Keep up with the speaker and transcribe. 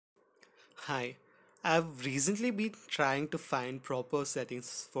Hi, I've recently been trying to find proper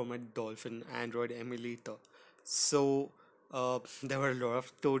settings for my Dolphin Android emulator. There were a lot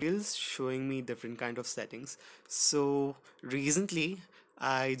of tutorials showing me different kind of settings. So recently,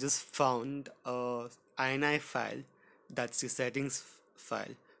 I just found a INI file, that's the settings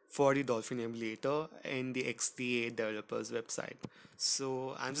file for the Dolphin emulator in the XDA developers website.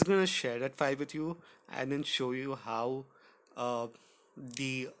 So I'm just gonna share that file with you and then show you how uh,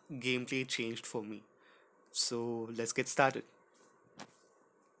 the gameplay changed for me. So let's get started.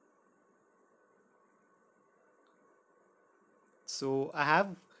 So I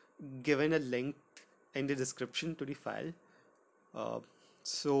have given a link in the description to the file. Uh,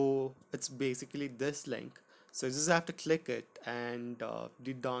 so it's basically this link. So you just have to click it and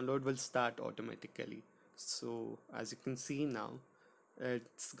the download will start automatically. So as you can see now,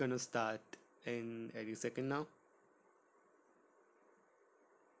 it's gonna start in any second now.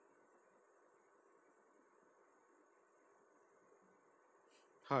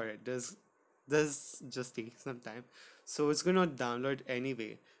 Alright, there's just take some time. So it's gonna download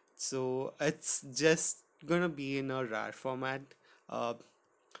anyway. So it's just gonna be in a RAR format. Uh,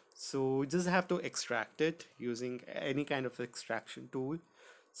 so we just have to extract it using any kind of extraction tool.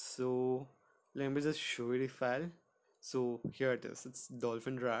 So let me just show you the file. So here it is. It's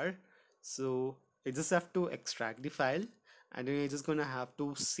Dolphin RAR. So you just have to extract the file and then you're just gonna have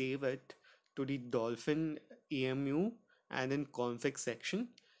to save it to the Dolphin EMU and then config section.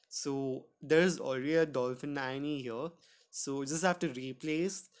 So there's already a Dolphin 9e here. So you just have to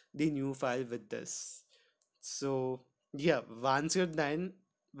replace the new file with this. So yeah, once you're done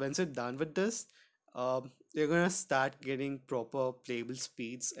with this, you're gonna start getting proper playable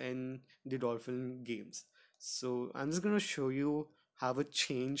speeds in the Dolphin games. So I'm just gonna show you how it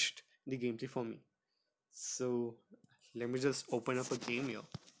changed the gameplay for me. So let me just open up a game here.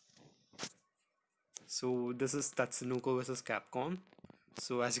 So this is Tatsunoko versus Capcom.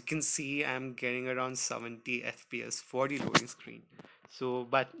 So as you can see, I'm getting around 70 FPS for the loading screen. So,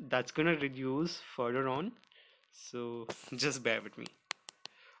 but that's gonna reduce further on. So just bear with me.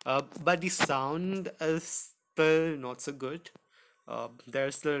 But the sound is still not so good.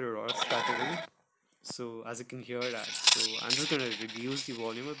 There's still a lot of stuttering. So as you can hear that. So I'm just gonna reduce the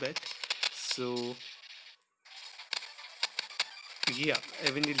volume a bit. So yeah,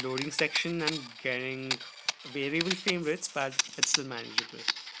 even the loading section, I'm getting variable frame rates, but it's still manageable.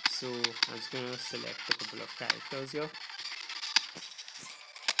 So I'm just gonna select a couple of characters here.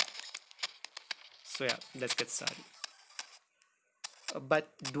 So yeah, let's get started. But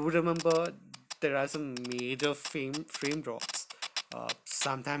do remember there are some major frame drops.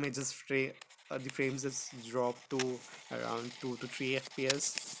 Sometimes it just the frames just drop to around 2 to 3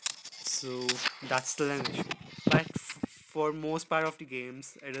 FPS. So that's still an issue. But for most part of the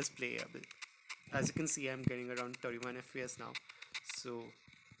games, it is playable. As you can see, I'm getting around 31 FPS now. So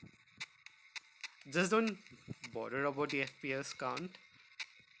just don't bother about the FPS count.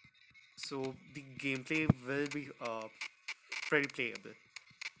 So the gameplay will be pretty playable.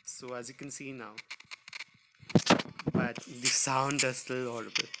 So as you can see now, but the sound is still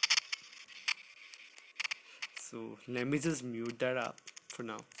horrible. So let me just mute that up for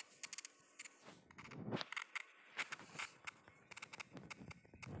now.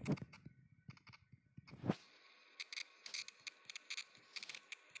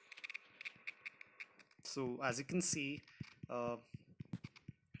 So as you can see, uh,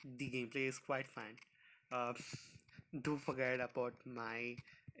 the gameplay is quite fine. Uh, do forget about my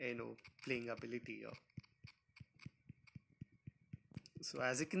playing ability here. So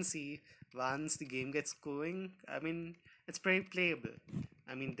as you can see, once the game gets going, I mean it's pretty playable.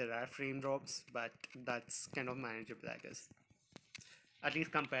 I mean there are frame drops, but that's kind of manageable, I guess. At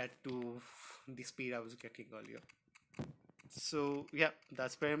least compared to the speed I was getting earlier. So yeah,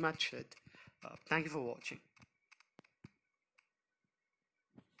 that's very much it. Thank you for watching.